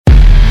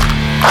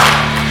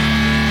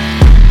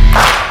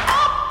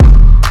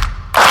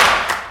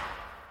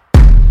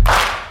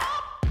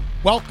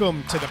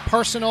Welcome to the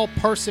Personal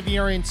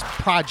Perseverance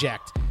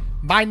Project.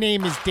 My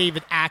name is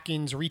David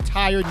Atkins,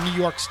 retired New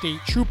York State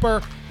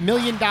Trooper, $1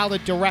 million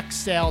direct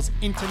sales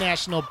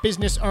international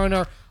business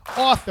earner,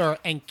 author,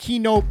 and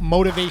keynote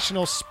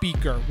motivational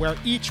speaker, where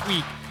each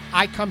week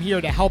I come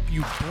here to help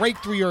you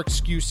break through your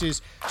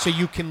excuses so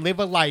you can live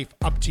a life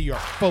up to your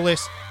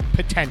fullest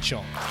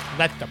potential.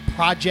 Let the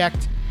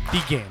project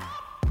begin.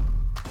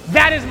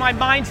 That is my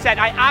mindset.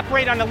 I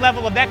operate on a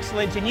level of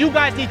excellence, and you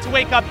guys need to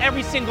wake up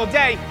every single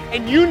day,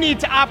 and you need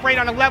to operate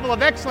on a level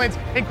of excellence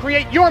and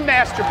create your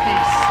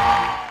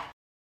masterpiece.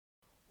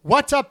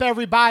 What's up,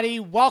 everybody?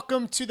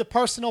 Welcome to the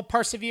Personal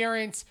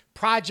Perseverance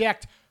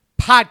Project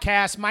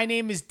podcast. My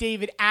name is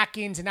David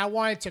Atkins, and I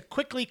wanted to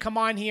quickly come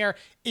on here,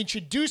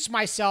 introduce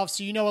myself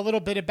so you know a little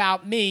bit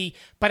about me.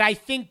 But I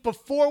think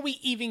before we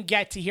even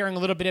get to hearing a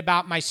little bit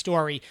about my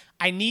story,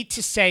 I need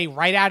to say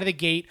right out of the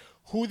gate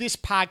who this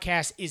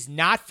podcast is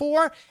not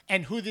for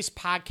and who this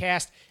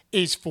podcast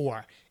is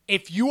for.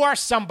 If you are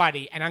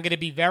somebody, and I'm going to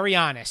be very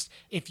honest,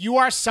 if you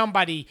are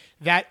somebody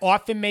that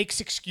often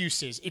makes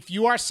excuses, if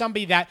you are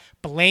somebody that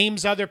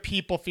blames other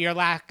people for your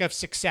lack of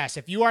success,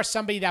 if you are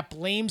somebody that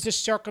blames the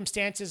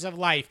circumstances of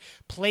life,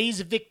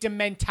 plays victim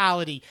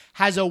mentality,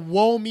 has a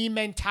woe me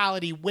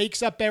mentality,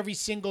 wakes up every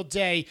single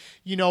day,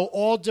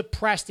 all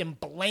depressed and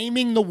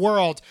blaming the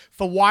world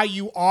for why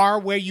you are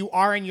where you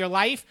are in your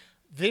life,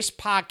 this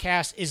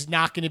podcast is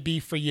not going to be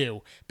for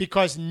you,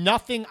 because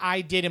nothing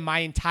I did in my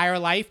entire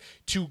life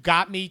to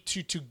get me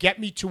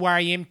to where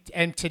I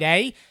am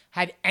today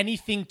had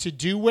anything to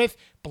do with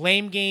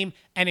blame game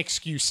and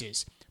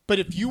excuses. But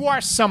if you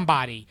are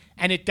somebody,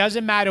 and it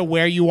doesn't matter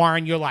where you are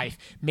in your life,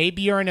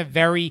 maybe you're in a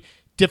very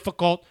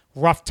difficult,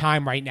 rough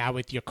time right now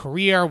with your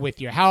career, with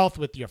your health,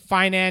 with your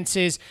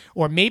finances,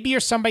 or maybe you're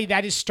somebody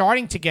that is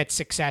starting to get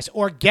success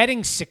or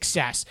getting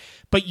success,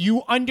 but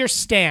you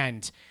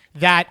understand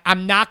that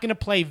I'm not going to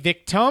play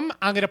victim,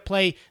 I'm going to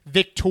play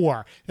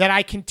victor, that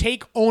I can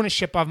take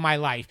ownership of my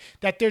life,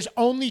 that there's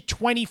only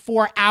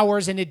 24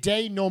 hours in a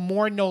day, no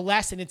more, no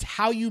less, and it's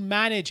how you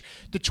manage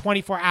the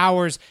 24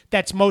 hours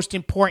that's most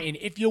important.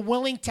 If you're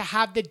willing to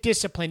have the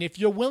discipline, if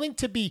you're willing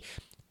to be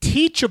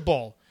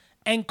teachable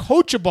and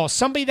coachable,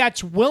 somebody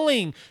that's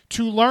willing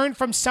to learn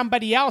from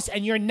somebody else,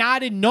 and you're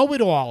not a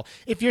know-it-all.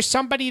 If you're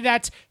somebody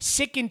that's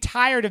sick and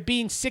tired of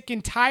being sick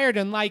and tired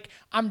and like,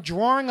 I'm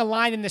drawing a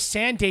line in the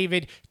sand,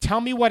 David,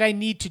 tell me what I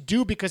need to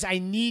do because I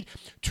need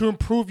to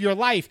improve your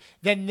life,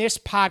 then this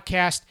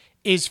podcast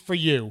is for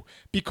you.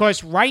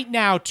 Because right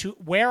now, to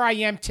where I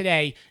am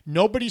today,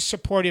 nobody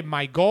supported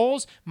my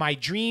goals, my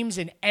dreams,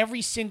 and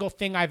every single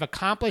thing I've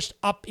accomplished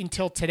up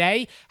until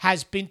today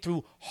has been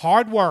through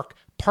hard work,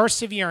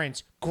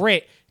 perseverance,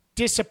 grit,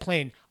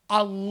 discipline,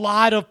 a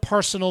lot of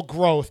personal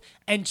growth,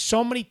 and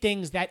so many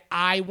things that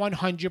I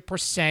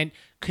 100%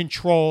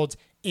 controlled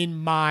in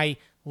my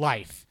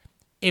life.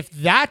 If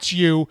that's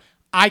you,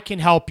 I can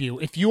help you.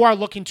 If you are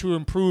looking to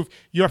improve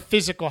your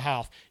physical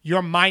health,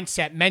 your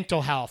mindset,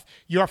 mental health,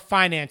 your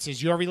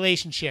finances, your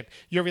relationship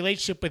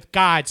with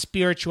God,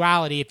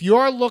 spirituality, if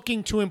you're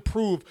looking to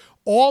improve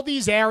all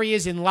these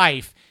areas in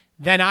life,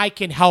 then I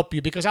can help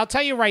you. Because I'll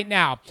tell you right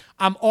now,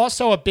 I'm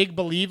also a big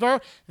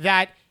believer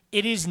that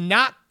it is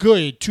not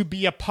good to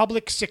be a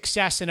public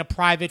success and a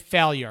private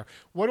failure.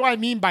 What do I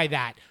mean by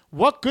that?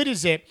 What good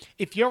is it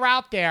if you're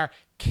out there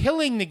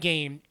killing the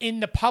game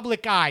in the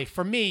public eye?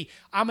 For me,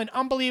 I'm a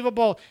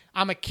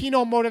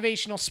keynote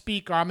motivational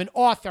speaker. I'm an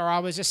author. I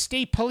was a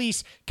state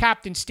police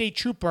captain, state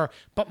trooper,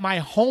 but my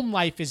home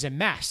life is a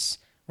mess.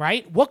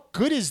 Right? What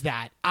good is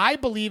that? I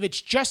believe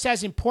it's just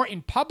as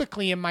important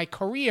publicly in my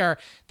career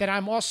that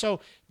I'm also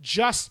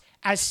just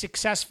as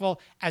successful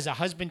as a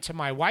husband to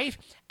my wife,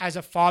 as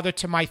a father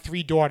to my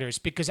 3 daughters,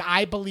 because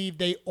I believe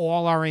they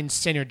all are in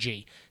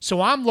synergy.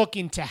 So I'm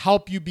looking to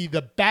help you be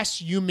the best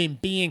human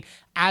being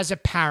as a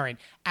parent,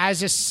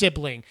 as a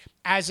sibling,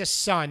 as a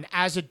son,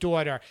 as a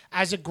daughter,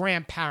 as a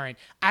grandparent,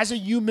 as a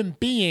human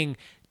being,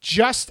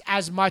 just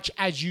as much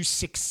as you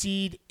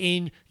succeed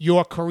in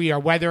your career,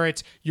 whether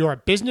it's you're a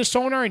business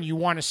owner and you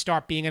want to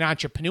start being an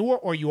entrepreneur,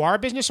 or you are a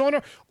business owner,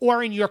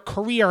 or in your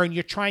career and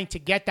you're trying to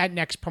get that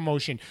next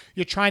promotion,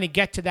 you're trying to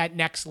get to that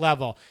next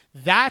level.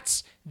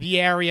 That's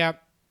the area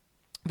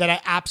that I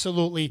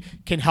absolutely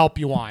can help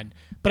you on.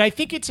 But I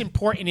think it's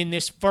important in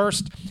this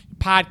first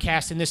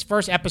podcast, in this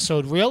first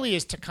episode, really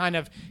is to kind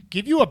of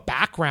give you a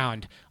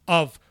background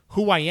of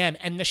who I am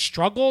and the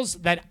struggles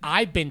that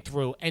I've been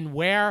through and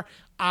where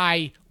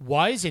I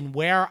was and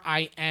where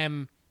I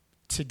am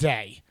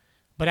today.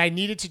 But I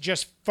needed to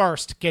just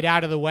first get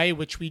out of the way,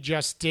 which we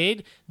just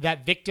did,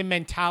 that victim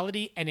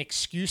mentality and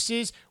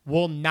excuses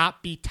will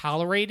not be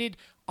tolerated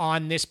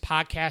on this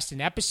podcast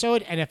and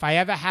episode. And if I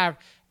ever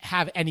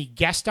have any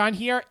guest on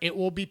here, it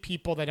will be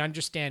people that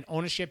understand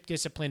ownership,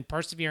 discipline,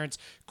 perseverance,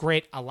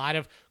 grit, a lot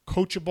of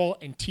coachable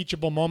and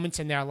teachable moments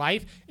in their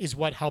life is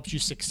what helps you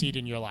succeed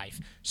in your life.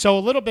 So a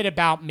little bit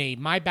about me.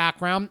 My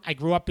background, I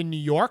grew up in New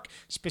York,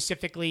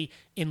 specifically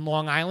in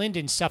Long Island,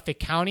 in Suffolk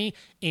County,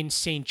 in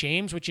St.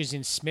 James, which is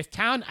in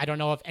Smithtown. I don't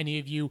know if any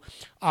of you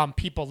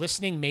people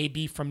listening may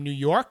be from New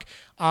York.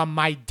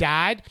 My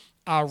dad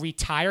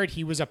retired.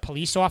 He was a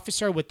police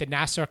officer with the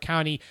Nassau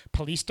County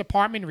Police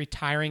Department,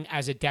 retiring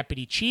as a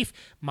deputy chief.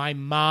 My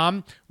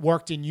mom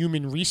worked in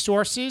human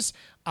resources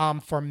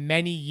for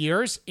many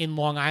years in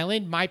Long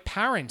Island. My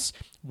parents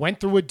went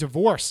through a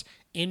divorce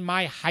in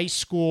my high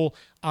school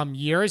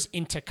years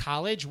into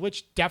college,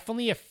 which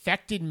definitely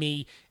affected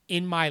me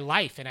in my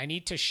life. And I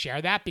need to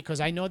share that because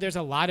I know there's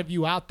a lot of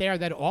you out there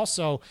that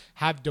also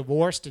have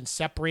divorced and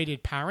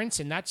separated parents.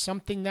 And that's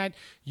something that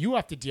you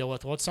have to deal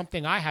with. Well, it's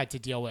something I had to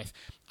deal with.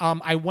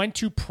 I went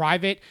to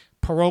private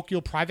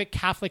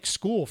Catholic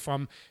school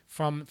from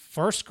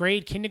first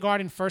grade,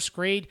 kindergarten, first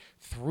grade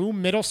through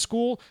middle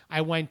school.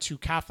 I went to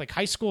Catholic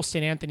high school,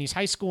 St. Anthony's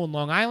High School in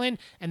Long Island.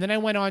 And then I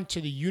went on to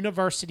the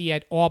University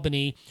at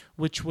Albany,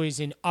 which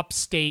was in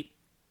upstate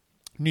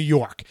New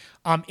York.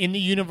 In the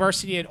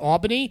University at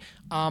Albany,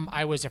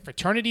 I was a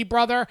fraternity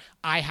brother.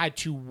 I had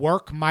to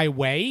work my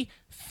way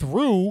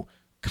through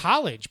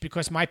college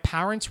because my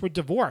parents were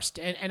divorced.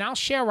 And I'll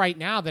share right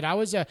now that I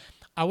was a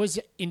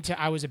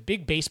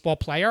big baseball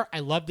player. I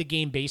loved the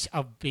game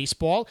of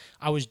baseball.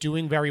 I was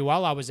doing very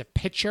well. I was a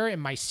pitcher in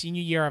my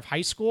senior year of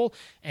high school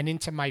and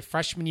into my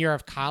freshman year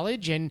of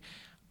college. And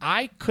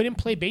I couldn't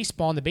play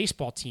baseball on the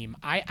baseball team.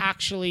 I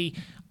actually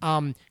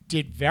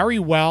did very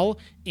well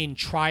in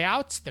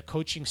tryouts. The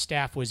coaching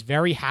staff was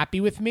very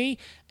happy with me.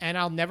 And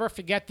I'll never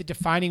forget the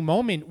defining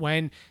moment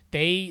when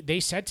they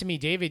said to me,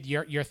 David,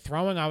 you're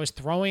throwing. I was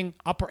throwing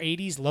upper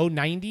 80s, low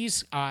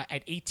 90s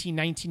at 18,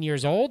 19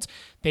 years old.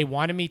 They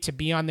wanted me to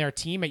be on their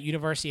team at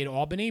University at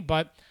Albany,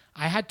 but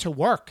I had to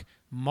work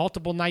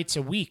multiple nights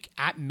a week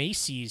at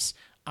Macy's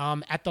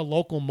at the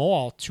local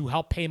mall to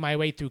help pay my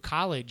way through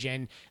college.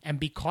 And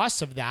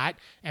because of that,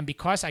 and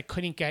because I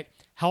couldn't get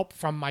help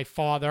from my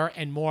father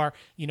and more,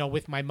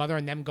 with my mother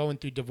and them going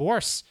through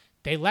divorce,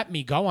 they let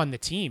me go on the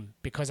team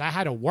because I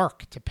had to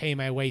work to pay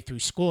my way through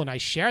school. And I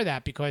share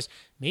that because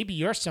maybe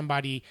you're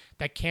somebody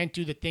that can't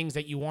do the things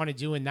that you want to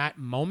do in that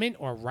moment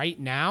or right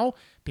now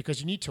because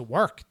you need to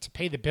work to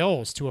pay the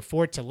bills, to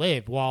afford to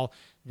live. Well,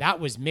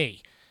 that was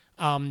me.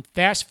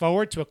 Fast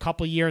forward to a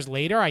couple years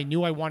later, I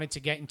knew I wanted to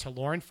get into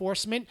law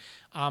enforcement.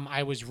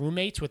 I was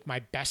roommates with my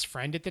best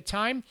friend at the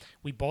time.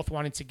 We both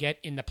wanted to get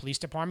in the police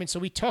department. So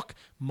we took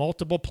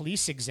multiple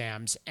police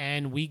exams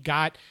and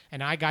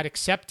I got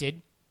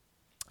accepted,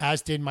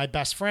 as did my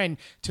best friend,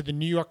 to the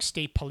New York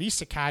State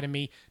Police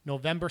Academy,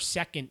 November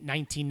 2nd,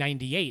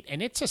 1998.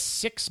 And it's a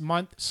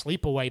 6-month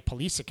sleepaway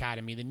police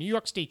academy. The New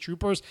York State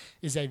Troopers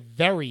is a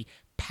very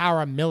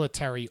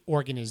paramilitary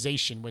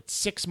organization with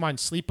 6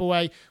 months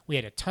sleepaway. We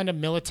had a ton of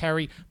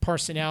military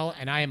personnel,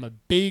 and I am a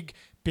big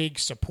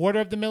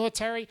supporter of the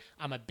military.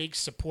 I'm a big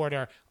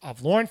supporter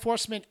of law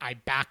enforcement. I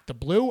back the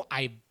blue.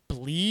 I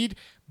bleed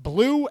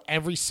blue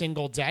every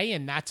single day,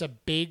 and that's a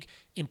big,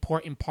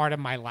 important part of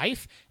my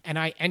life. And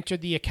I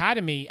entered the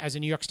academy as a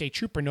New York State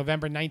Trooper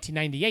November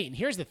 1998. And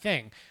here's the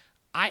thing.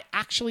 I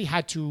actually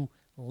had to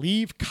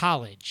leave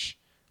college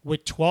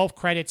with 12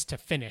 credits to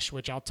finish,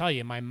 which I'll tell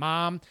you, my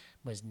mom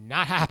was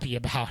not happy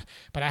about,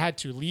 but I had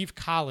to leave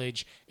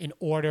college in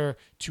order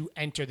to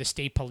enter the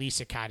State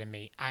Police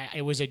Academy.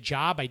 It was a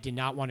job I did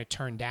not want to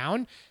turn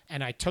down,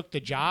 and I took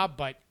the job,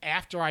 but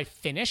after I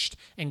finished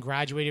and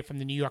graduated from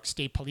the New York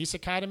State Police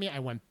Academy, I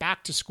went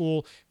back to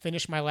school,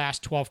 finished my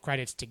last 12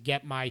 credits to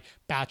get my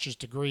bachelor's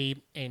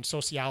degree in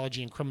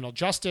sociology and criminal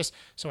justice,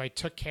 so I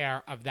took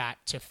care of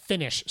that to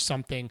finish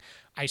something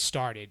I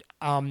started.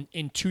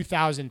 In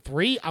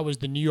 2003, I was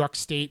the New York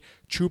State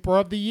Trooper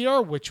of the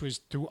Year, which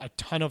was through a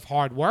ton of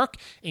hard work.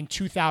 In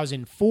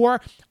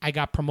 2004, I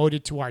got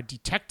promoted to our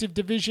detective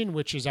division,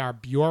 which is our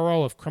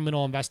Bureau of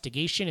Criminal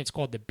Investigation. It's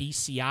called the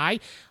BCI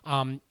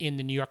in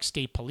the New York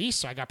State Police.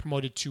 So I got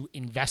promoted to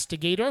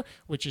investigator,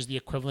 which is the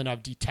equivalent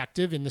of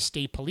detective in the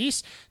state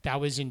police. That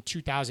was in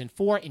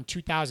 2004. In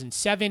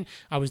 2007,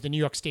 I was the New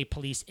York State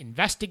Police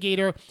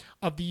Investigator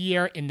of the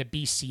Year in the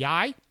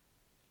BCI.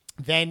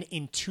 Then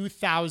in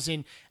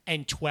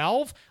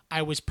 2012,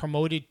 I was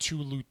promoted to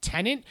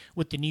lieutenant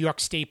with the New York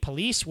State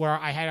Police, where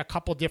I had a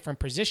couple different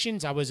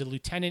positions. I was a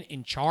lieutenant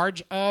in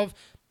charge of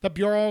the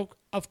Bureau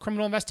of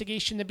Criminal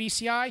Investigation, the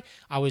BCI.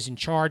 I was in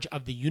charge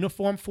of the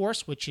uniform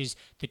force, which is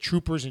the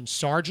troopers and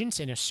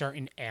sergeants in a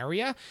certain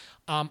area.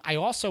 I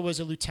also was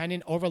a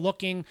lieutenant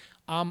overlooking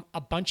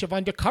a bunch of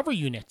undercover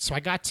units. So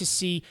I got to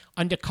see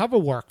undercover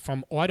work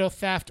from auto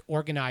theft,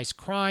 organized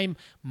crime,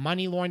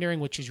 money laundering,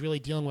 which is really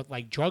dealing with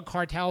like drug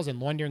cartels and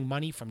laundering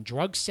money from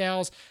drug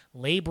sales,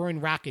 labor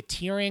and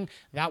racketeering.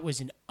 That was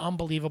an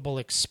unbelievable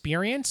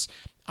experience.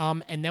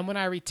 And then when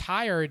I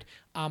retired,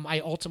 I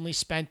ultimately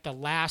spent the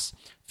last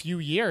few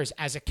years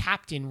as a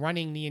captain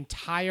running the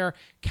entire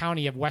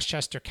county of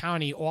Westchester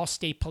County, all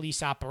state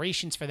police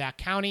operations for that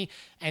county.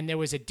 And there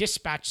was a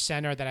dispatch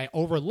center that I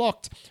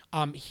overlooked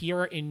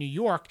here in New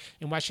York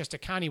in Westchester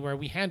County where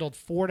we handled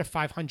 400,000 to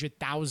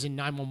 500,000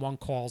 911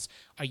 calls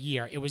a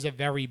year. It was a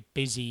very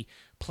busy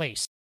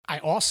place. I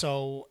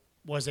also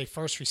was a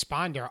first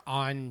responder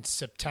on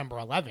September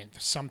 11th,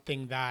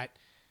 something that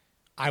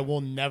I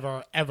will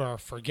never, ever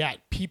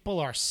forget. People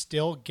are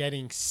still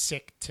getting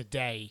sick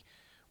today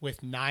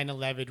with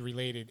 9/11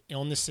 related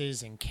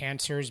illnesses and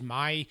cancers.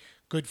 My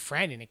good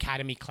friend and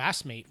academy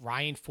classmate,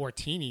 Ryan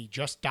Fortini,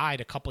 just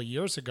died a couple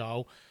years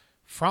ago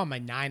from a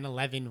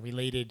 9/11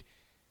 related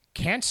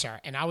cancer.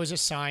 And I was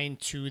assigned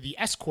to the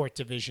escort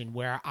division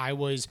where I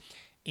was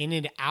in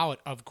and out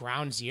of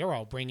ground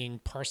zero, bringing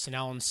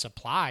personnel and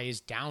supplies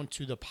down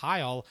to the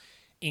pile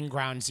in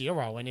ground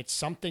zero. And it's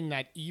something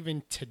that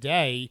even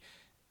today,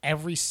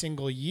 every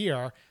single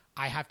year,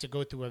 I have to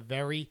go through a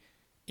very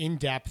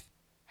in-depth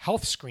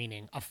health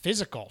screening, a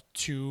physical,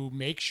 to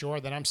make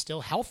sure that I'm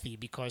still healthy,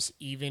 because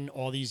even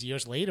all these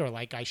years later,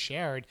 like I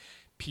shared,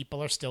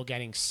 people are still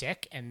getting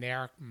sick and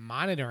they're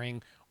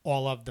monitoring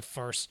all of the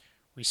first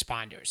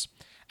responders.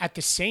 At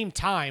the same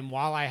time,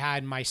 while I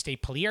had my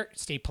state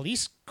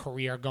police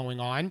career going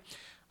on,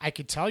 I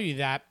could tell you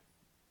that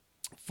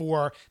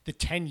for the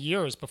 10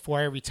 years before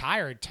I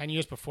retired, 10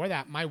 years before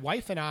that, my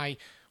wife and I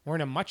were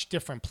in a much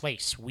different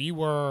place. We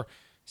were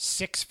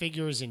 6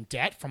 figures in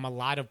debt from a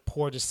lot of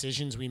poor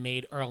decisions we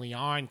made early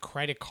on,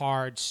 credit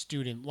cards,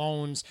 student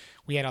loans.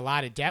 We had a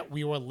lot of debt.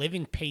 We were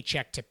living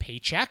paycheck to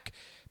paycheck,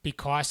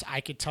 because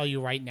I could tell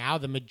you right now,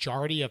 the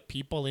majority of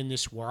people in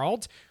this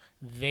world,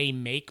 they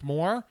make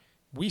more,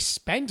 we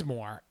spend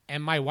more.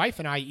 And my wife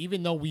and I,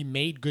 even though we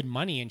made good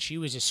money and she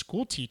was a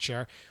school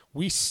teacher,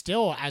 we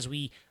still, as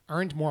we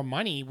earned more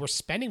money, we're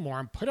spending more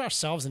and put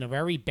ourselves in a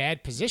very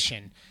bad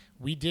position.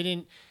 We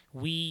didn't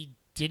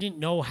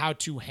know how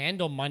to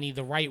handle money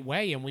the right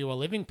way, and we were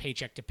living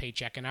paycheck to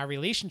paycheck, and our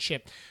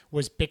relationship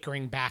was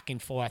bickering back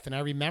and forth. And I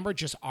remember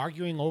just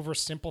arguing over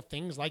simple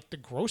things like the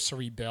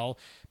grocery bill,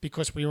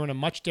 because we were in a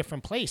much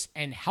different place.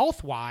 And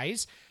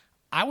health-wise,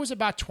 I was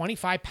about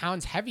 25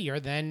 pounds heavier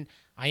than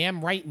I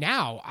am right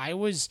now. I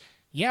was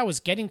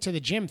getting to the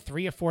gym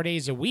 3 or 4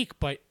 days a week,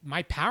 but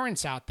my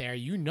parents out there,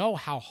 you know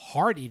how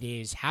hard it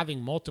is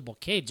having multiple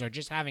kids, or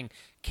just having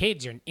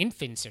kids or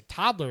infants or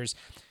toddlers,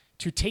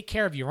 to take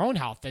care of your own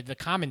health. The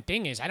common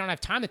thing is, I don't have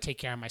time to take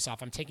care of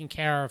myself. I'm taking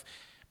care of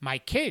my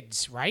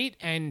kids, right?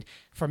 And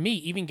for me,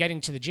 even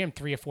getting to the gym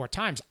 3 or 4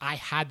 times, I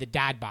had the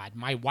dad bod.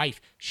 My wife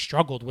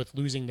struggled with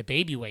losing the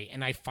baby weight,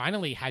 and I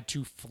finally had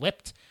to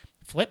flip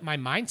my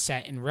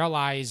mindset and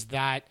realize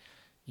that,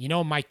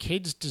 my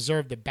kids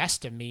deserve the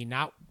best of me,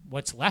 not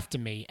what's left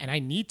of me, and I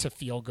need to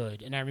feel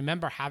good. And I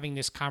remember having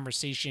this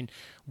conversation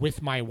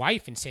with my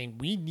wife and saying,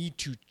 we need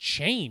to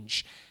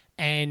change.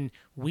 And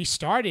we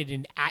started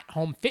an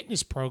at-home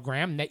fitness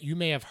program that you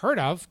may have heard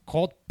of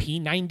called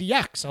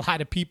P90X. A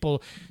lot of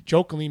people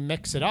jokingly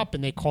mix it up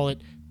and they call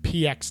it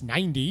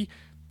PX90,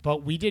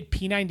 but we did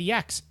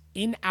P90X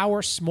in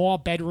our small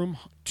bedroom,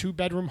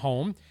 2-bedroom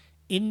home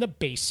in the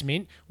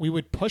basement. We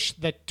would push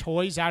the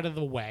toys out of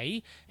the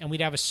way and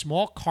we'd have a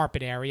small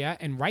carpet area,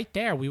 and right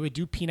there we would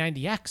do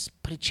P90X,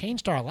 but it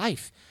changed our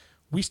life.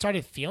 We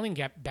started feeling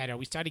better.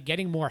 We started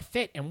getting more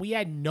fit, and we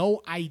had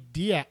no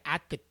idea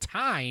at the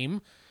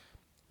time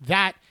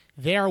that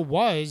there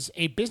was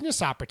a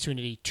business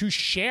opportunity to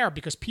share,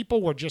 because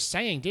people were just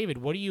saying, David,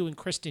 what are you and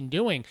Kristen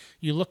doing?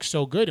 You look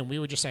so good. And we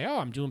would just say, oh,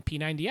 I'm doing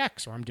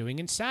P90X, or I'm doing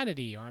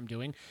Insanity, or I'm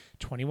doing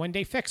 21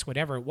 Day Fix,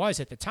 whatever it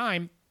was at the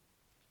time.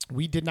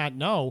 We did not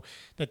know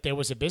that there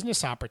was a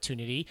business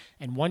opportunity.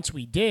 And once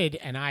we did,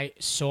 and I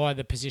saw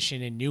the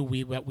position and knew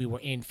what we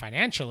were in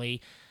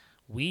financially,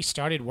 we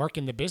started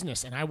working the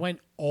business, and I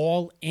went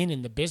all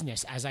in the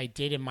business, as I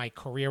did in my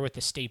career with the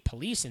state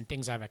police and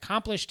things I've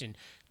accomplished in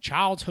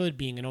childhood,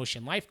 being an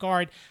ocean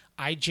lifeguard.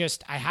 I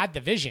had the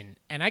vision,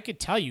 and I could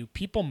tell you,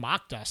 people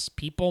mocked us.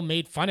 People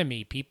made fun of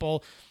me.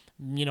 People,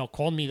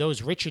 called me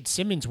those Richard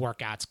Simmons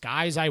workouts.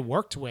 Guys I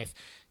worked with,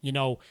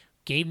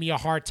 gave me a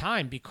hard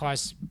time,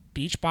 because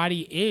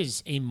Beachbody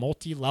is a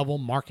multi-level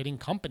marketing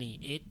company.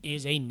 It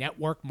is a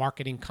network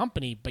marketing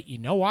company. But you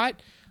know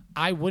what?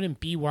 I wouldn't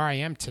be where I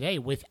am today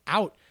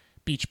without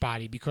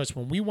Beachbody, because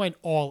when we went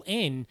all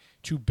in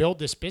to build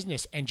this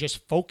business and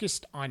just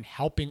focused on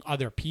helping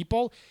other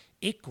people,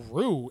 it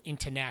grew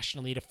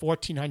internationally to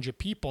 1,400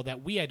 people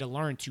that we had to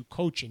learn to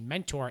coach and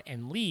mentor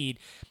and lead,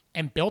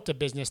 and built a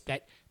business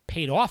that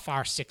paid off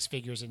our 6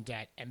 figures in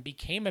debt and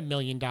became $1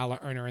 million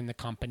earner in the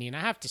company. And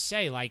I have to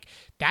say,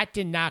 that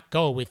did not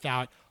go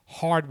without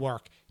hard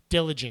work,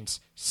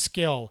 diligence,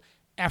 skill,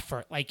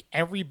 effort.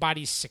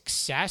 Everybody's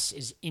success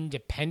is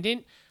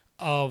independent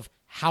of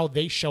how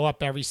they show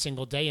up every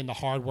single day and the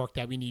hard work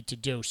that we need to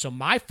do. So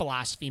my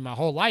philosophy my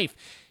whole life,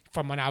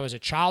 from when I was a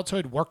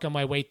childhood, working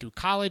my way through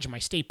college, my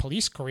state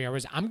police career,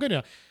 was I'm going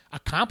to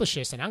accomplish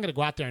this, and I'm going to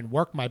go out there and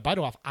work my butt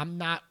off. I'm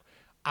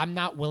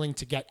not willing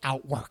to get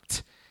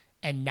outworked.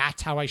 And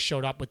that's how I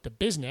showed up with the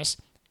business,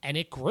 and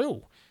it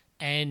grew.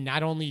 And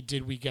not only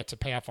did we get to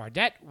pay off our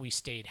debt, we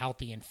stayed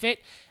healthy and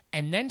fit.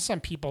 And then some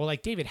people were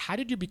like, David, how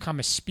did you become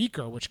a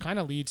speaker? Which kind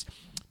of leads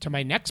to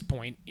my next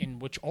point, in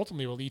which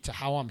ultimately will lead to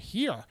how I'm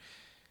here.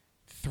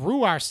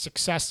 Through our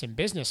success in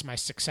business, my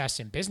success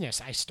in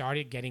business, I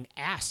started getting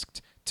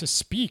asked to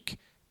speak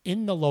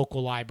in the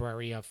local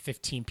library of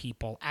 15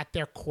 people at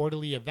their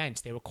quarterly events.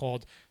 They were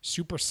called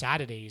Super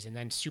Saturdays and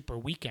then Super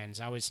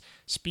Weekends. I was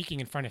speaking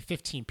in front of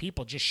 15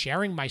 people, just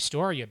sharing my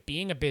story of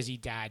being a busy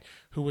dad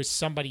who was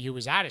somebody who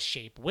was out of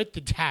shape with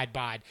the dad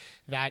bod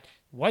that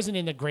wasn't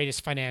in the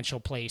greatest financial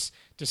place,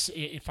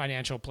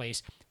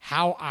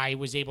 how I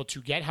was able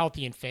to get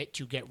healthy and fit,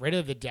 to get rid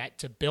of the debt,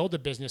 to build a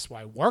business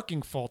while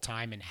working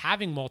full-time and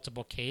having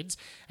multiple kids.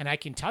 And I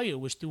can tell you, it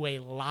was through a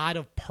lot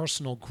of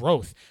personal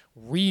growth,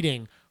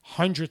 reading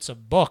hundreds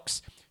of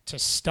books, to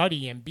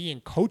study and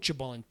being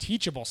coachable and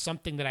teachable,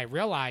 something that I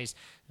realized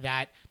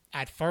that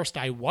at first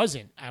I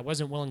wasn't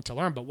willing to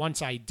learn. But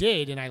once I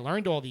did and I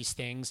learned all these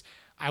things,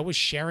 I was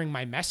sharing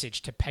my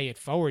message to pay it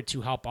forward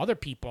to help other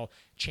people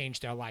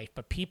change their life.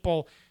 But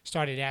people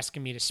started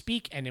asking me to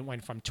speak, and it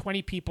went from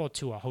 20 people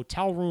to a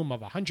hotel room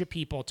of 100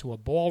 people to a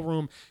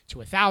ballroom to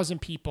 1,000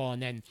 people.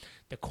 And then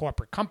the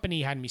corporate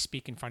company had me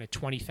speak in front of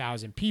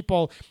 20,000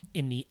 people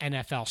in the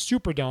NFL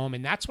Superdome.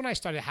 And that's when I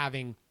started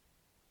having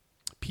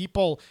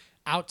people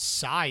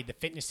outside the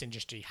fitness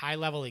industry,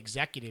 high-level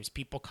executives,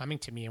 people coming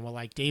to me and were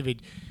like,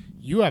 David,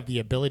 you have the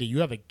ability, you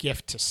have a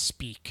gift to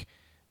speak,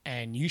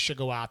 and you should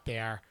go out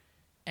there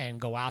and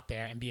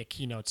be a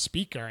keynote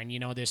speaker. And,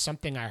 there's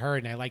something I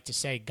heard, and I like to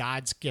say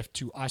God's gift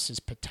to us is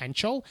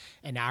potential,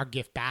 and our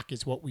gift back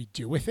is what we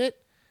do with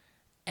it.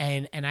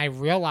 And I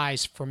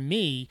realized for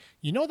me,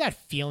 that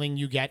feeling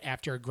you get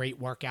after a great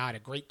workout, a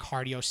great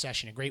cardio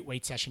session, a great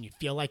weight session, you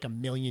feel like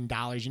 $1 million.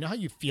 You know how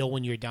you feel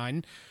when you're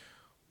done?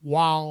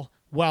 Well,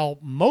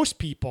 most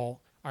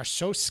people are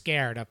so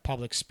scared of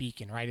public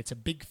speaking, right? It's a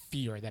big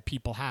fear that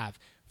people have.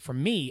 For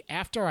me,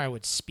 after I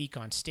would speak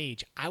on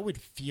stage, I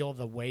would feel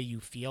the way you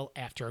feel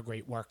after a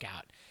great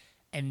workout.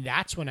 And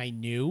that's when I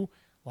knew,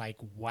 like,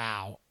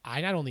 wow,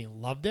 I not only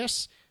love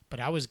this,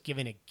 but I was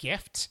given a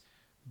gift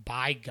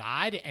by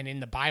God. And in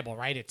the Bible,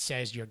 right, it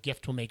says your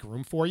gift will make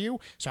room for you.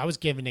 So I was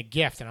given a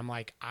gift, and I'm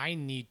like, I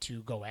need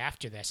to go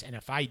after this. And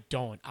if I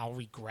don't, I'll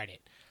regret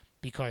it,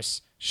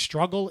 because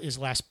struggle is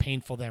less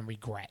painful than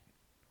regret.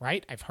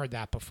 Right? I've heard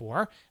that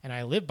before, and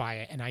I live by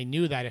it. And I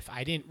knew that if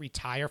I didn't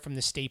retire from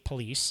the state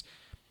police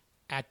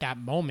at that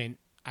moment,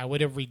 I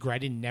would have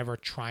regretted never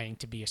trying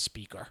to be a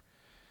speaker.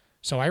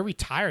 So I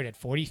retired at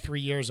 43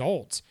 years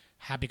old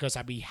because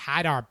we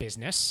had our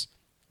business.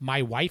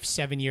 My wife,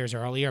 7 years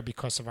earlier,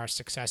 because of our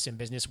success in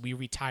business, we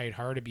retired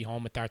her to be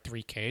home with our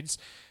 3 kids.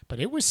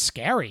 But it was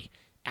scary.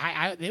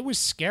 It was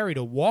scary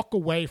to walk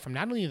away from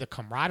not only the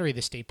camaraderie of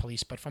the state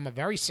police, but from a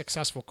very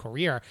successful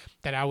career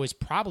that I was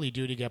probably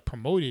due to get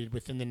promoted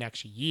within the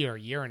next year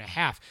and a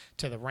half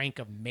to the rank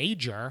of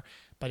major.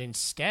 But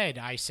instead,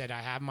 I said, I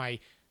have my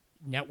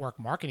network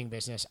marketing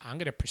business. I'm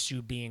going to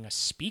pursue being a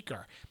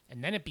speaker.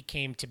 And then it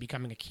became to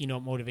becoming a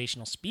keynote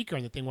motivational speaker.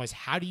 And the thing was,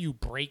 how do you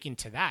break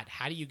into that?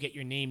 How do you get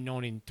your name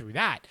known through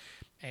that?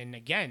 And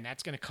again,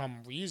 that's going to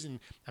come, reason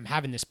I'm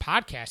having this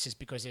podcast is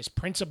because there's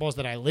principles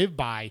that I live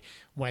by,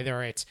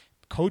 whether it's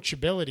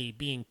coachability,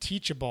 being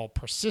teachable,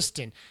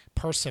 persistent,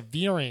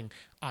 persevering,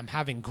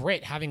 having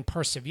grit, having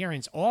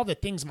perseverance, all the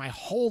things my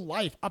whole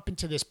life up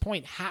until this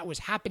point was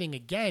happening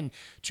again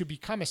to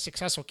become a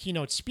successful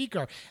keynote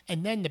speaker.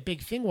 And then the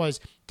big thing was,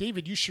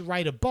 David, you should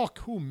write a book.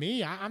 Who,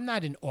 me? I'm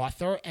not an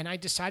author. And I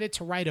decided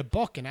to write a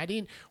book, and I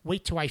didn't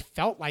wait till I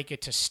felt like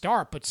it to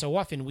start. But so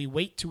often we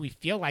wait till we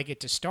feel like it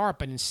to start.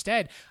 But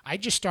instead, I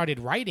just started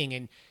writing,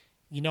 and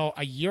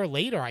a year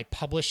later, I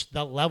published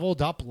the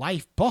Leveled Up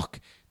Life book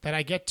that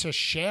I get to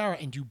share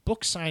and do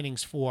book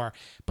signings for.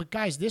 But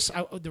guys,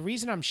 the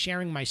reason I'm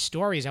sharing my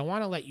story is I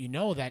want to let you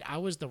know that I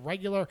was the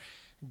regular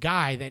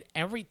guy that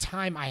every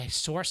time I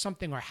saw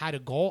something or had a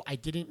goal, I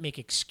didn't make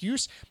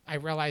excuse. I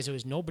realized it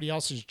was nobody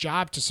else's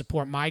job to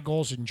support my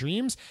goals and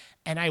dreams.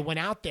 And I went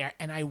out there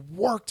and I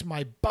worked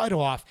my butt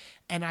off,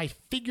 and I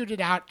figured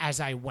it out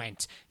as I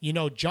went.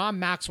 John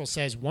Maxwell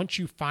says, once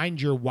you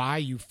find your why,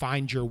 you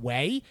find your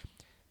way.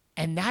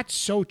 And that's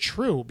so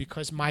true,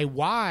 because my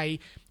why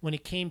when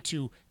it came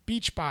to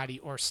Beachbody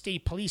or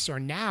state police or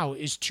now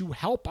is to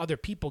help other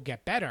people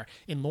get better.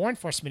 In law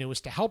enforcement, it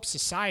was to help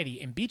society.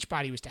 In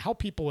Beachbody, was to help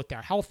people with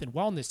their health and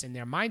wellness and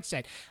their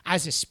mindset.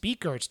 As a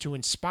speaker, it's to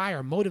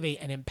inspire, motivate,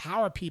 and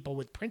empower people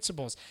with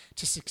principles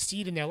to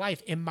succeed in their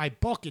life. In my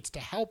book, it's to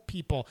help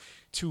people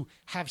to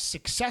have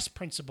success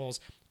principles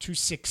to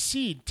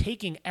succeed,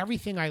 taking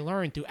everything I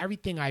learned through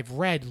everything I've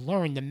read,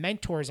 learned, the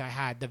mentors I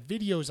had, the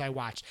videos I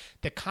watched,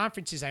 the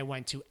conferences I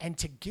went to, and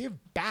to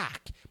give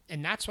back.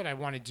 And that's what I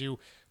want to do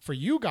for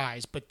you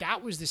guys. But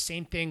that was the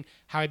same thing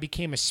how I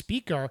became a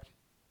speaker.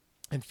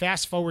 And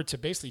fast forward to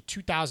basically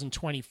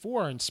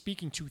 2024 and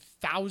speaking to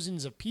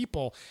thousands of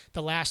people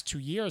the last 2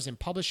 years and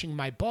publishing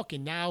my book.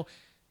 And now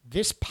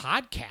this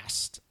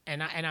podcast.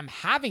 And I'm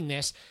having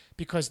this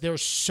because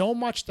there's so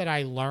much that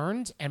I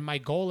learned. And my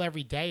goal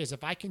every day is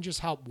if I can just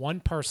help one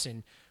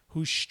person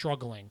who's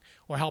struggling,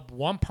 or help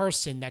one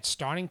person that's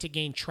starting to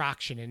gain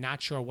traction and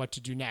not sure what to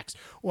do next,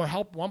 or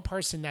help one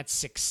person that's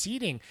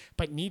succeeding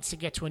but needs to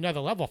get to another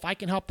level. If I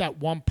can help that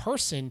one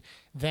person,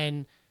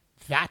 then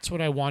that's what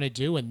I want to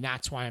do, and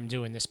that's why I'm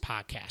doing this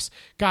podcast.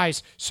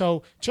 Guys,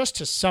 so just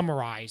to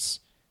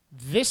summarize,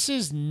 this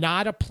is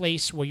not a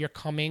place where you're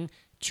coming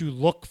to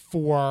look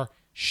for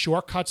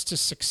shortcuts to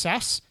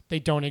success. They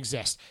don't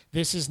exist.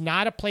 This is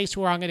not a place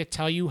where I'm going to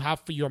tell you how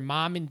for your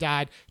mom and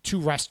dad to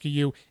rescue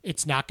you.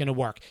 It's not going to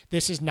work.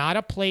 This is not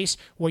a place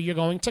where you're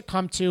going to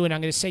come to and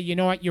I'm going to say, you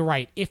know what, you're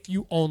right. If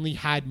you only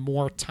had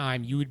more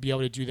time, you would be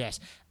able to do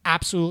this.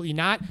 Absolutely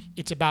not.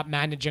 It's about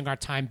managing our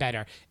time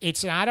better.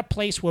 It's not a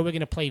place where we're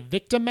going to play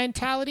victim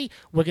mentality.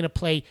 We're going to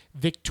play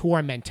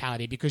victor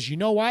mentality, because you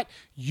know what?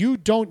 You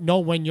don't know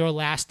when your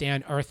last day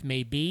on earth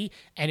may be.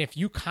 And if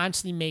you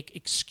constantly make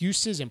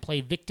excuses and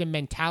play victim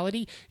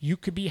mentality, you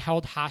could be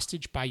held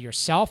hostage by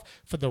yourself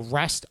for the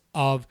rest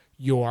of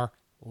your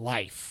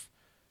life.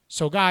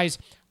 So guys,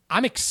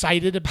 I'm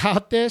excited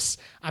about this.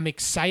 I'm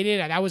excited.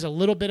 That was a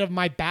little bit of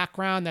my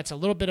background. That's a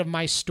little bit of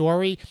my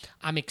story.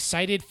 I'm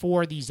excited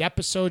for these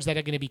episodes that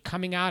are going to be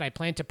coming out. I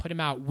plan to put them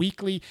out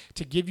weekly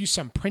to give you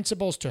some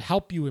principles to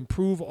help you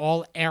improve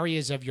all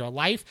areas of your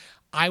life.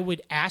 I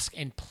would ask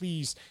and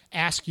please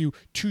ask you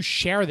to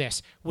share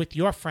this with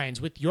your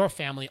friends, with your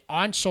family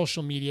on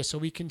social media so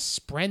we can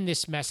spread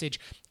this message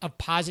of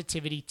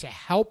positivity to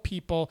help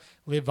people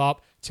live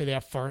up to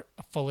their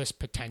fullest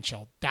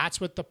potential. That's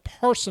what the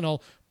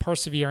Personal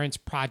Perseverance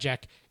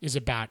Project is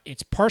about.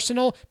 It's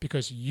personal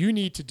because you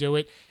need to do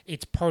it.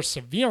 It's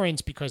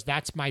perseverance because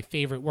that's my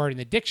favorite word in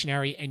the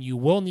dictionary, and you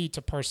will need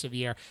to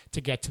persevere to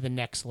get to the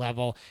next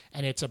level.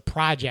 And it's a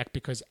project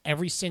because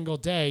every single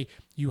day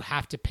you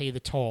have to pay the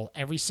toll.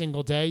 Every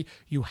single day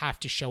you have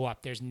to show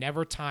up. There's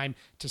never time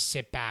to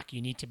sit back.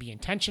 You need to be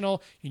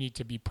intentional. You need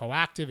to be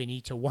proactive. You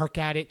need to work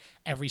at it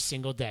every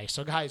single day.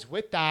 So guys,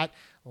 with that,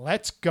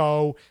 let's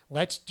go.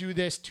 Let's do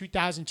this.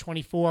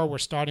 2024, we're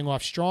starting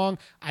off strong.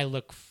 I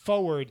look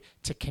forward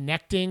to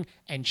connecting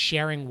and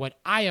sharing what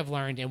I have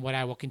learned and what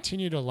I will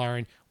continue to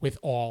learn with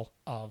all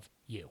of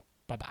you.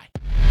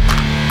 Bye-bye.